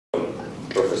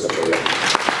Professor Touré.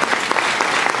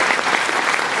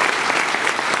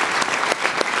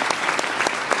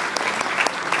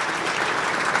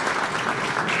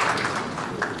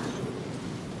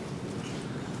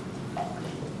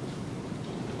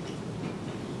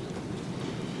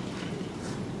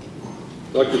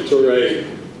 Dr.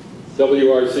 Touré,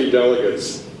 WRC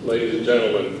delegates, ladies and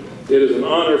gentlemen, it is an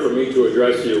honor for me to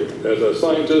address you as a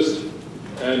scientist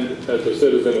and as a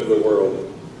citizen of the world.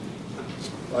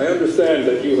 I understand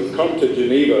that you have come to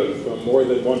Geneva from more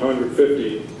than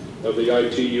 150 of the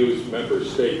ITU's member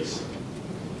states.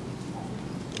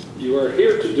 You are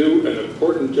here to do an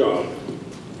important job,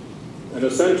 an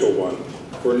essential one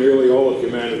for nearly all of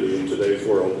humanity in today's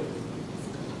world.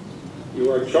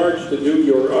 You are charged to do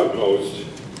your utmost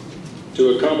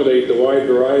to accommodate the wide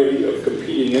variety of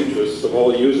competing interests of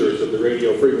all users of the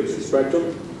radio frequency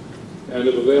spectrum and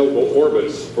of available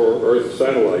orbits for Earth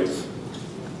satellites,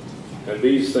 and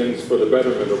these things for the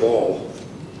betterment of all.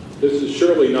 This is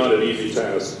surely not an easy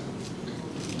task.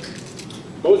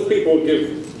 Most people give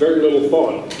very little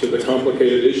thought to the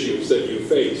complicated issues that you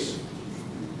face.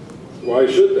 Why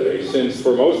should they, since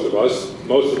for most of us,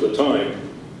 most of the time,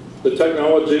 the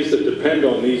technologies that depend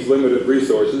on these limited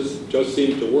resources just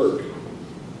seem to work.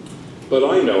 But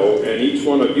I know, and each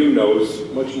one of you knows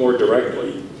much more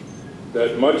directly,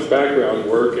 that much background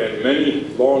work and many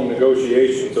long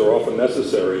negotiations are often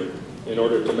necessary in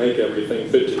order to make everything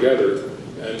fit together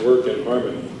and work in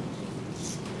harmony.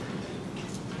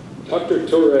 Dr.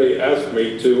 Touré asked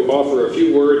me to offer a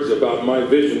few words about my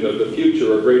vision of the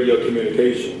future of radio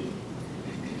communication.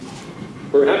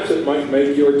 Perhaps it might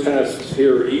make your tasks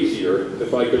here easier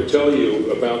if I could tell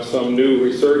you about some new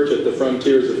research at the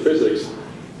frontiers of physics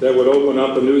that would open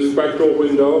up a new spectral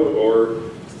window,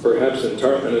 or perhaps an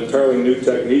entirely new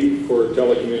technique for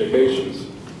telecommunications.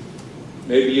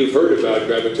 Maybe you've heard about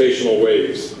gravitational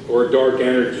waves, or dark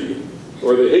energy,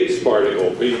 or the Higgs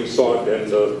particle being sought in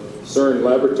the CERN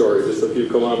laboratory just a few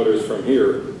kilometers from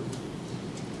here.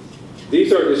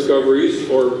 These are discoveries,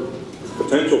 or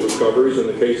potential discoveries in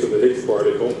the case of the Higgs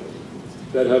particle,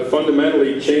 that have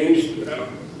fundamentally changed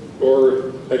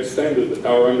or extended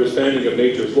our understanding of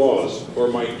nature's laws, or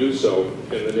might do so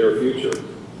in the near future.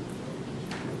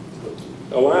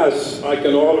 Alas, I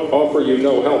can offer you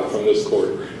no help from this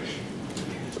court.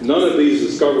 None of these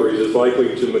discoveries is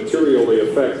likely to materially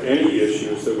affect any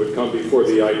issues that would come before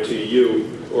the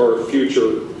ITU or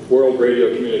future World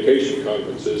Radiocommunication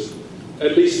Conferences,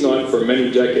 at least not for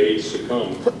many decades to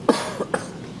come.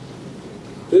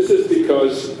 This is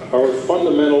because our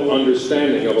fundamental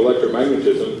understanding of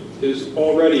electromagnetism is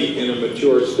already in a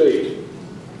mature state.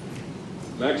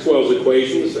 Maxwell's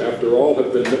equations, after all,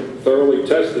 have been thoroughly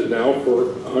tested now for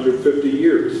 150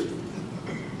 years.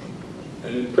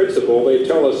 And in principle, they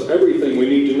tell us everything we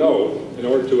need to know in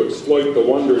order to exploit the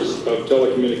wonders of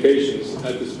telecommunications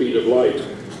at the speed of light.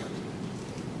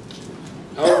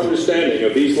 Our understanding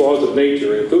of these laws of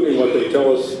nature, including what they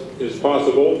tell us is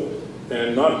possible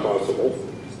and not possible,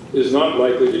 is not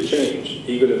likely to change,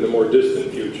 even in the more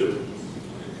distant future.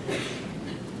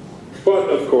 But,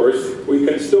 of course, we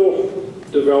can still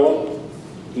develop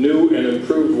new and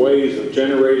improved ways of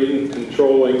generating,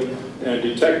 controlling, and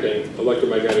detecting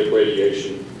electromagnetic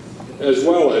radiation, as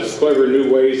well as clever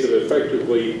new ways of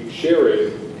effectively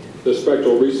sharing the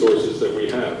spectral resources that we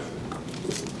have.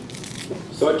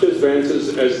 Such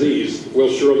advances as these will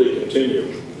surely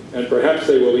continue, and perhaps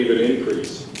they will even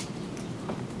increase.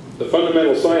 The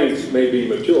fundamental science may be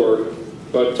mature,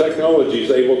 but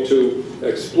technologies able to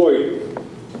exploit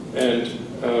and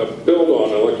build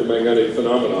on electromagnetic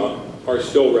phenomena are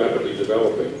still rapidly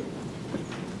developing.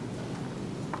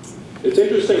 It's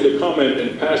interesting to comment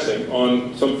in passing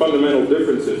on some fundamental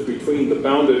differences between the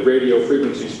bounded radio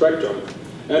frequency spectrum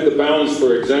and the bounds,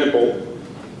 for example,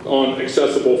 on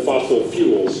accessible fossil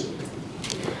fuels.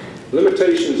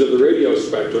 Limitations of the radio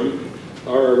spectrum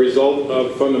are a result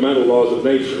of fundamental laws of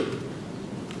nature.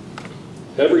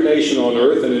 Every nation on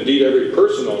Earth, and indeed every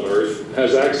person on Earth,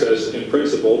 has access, in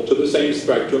principle, to the same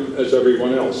spectrum as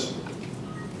everyone else.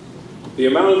 The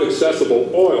amount of accessible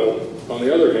oil, on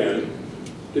the other hand,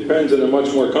 depends in a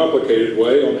much more complicated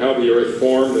way on how the Earth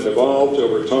formed and evolved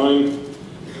over time,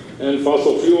 and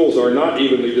fossil fuels are not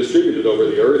evenly distributed over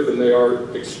the Earth, and they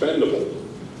are expendable.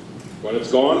 When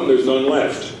it's gone, there's none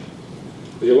left.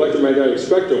 The electromagnetic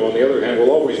spectrum, on the other hand,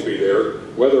 will always be there,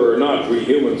 whether or not we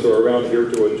humans are around here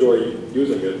to enjoy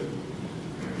using it.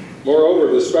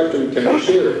 Moreover, the spectrum can be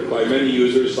shared by many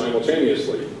users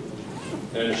simultaneously,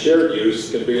 and shared use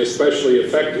can be especially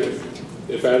effective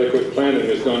if adequate planning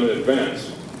is done in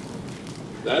advance.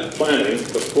 That planning,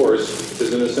 of course,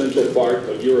 is an essential part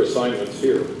of your assignments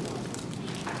here.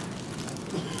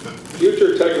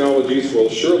 Future technologies will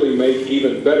surely make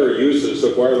even better uses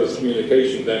of wireless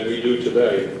communication than we do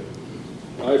today.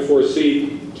 I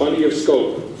foresee plenty of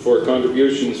scope for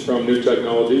contributions from new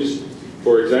technologies,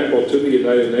 for example, to the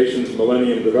United Nations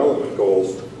Millennium Development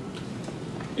Goals.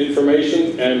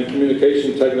 Information and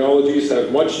communication technologies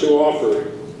have much to offer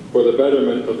for the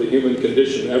betterment of the human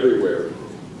condition everywhere,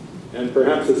 and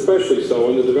perhaps especially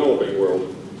so in the developing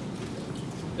world.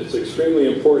 It's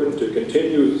extremely important to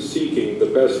continue seeking the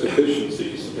best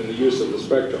efficiencies in the use of the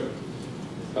spectrum.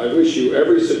 I wish you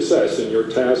every success in your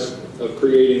task of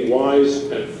creating wise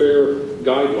and fair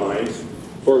guidelines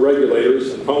for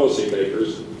regulators and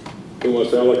policymakers who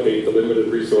must allocate the limited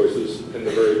resources in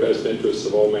the very best interests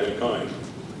of all mankind.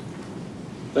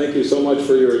 Thank you so much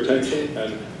for your attention,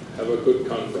 and have a good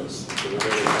conference.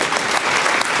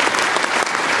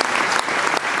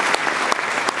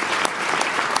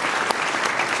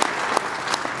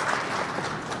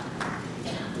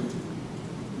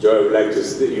 Joe, I would like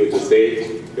you to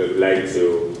state, I would like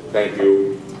to thank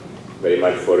you very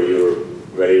much for your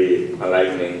very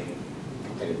enlightening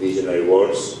and visionary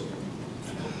words.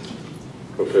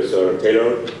 Professor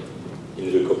Taylor,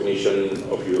 in recognition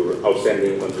of your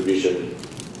outstanding contribution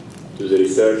to the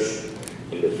research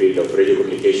in the field of radio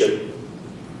communication,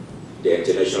 the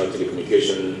International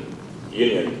Telecommunication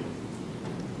Union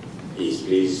is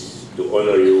pleased to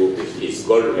honor you with its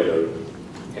gold medal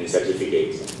and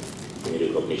certificate in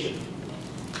recognition.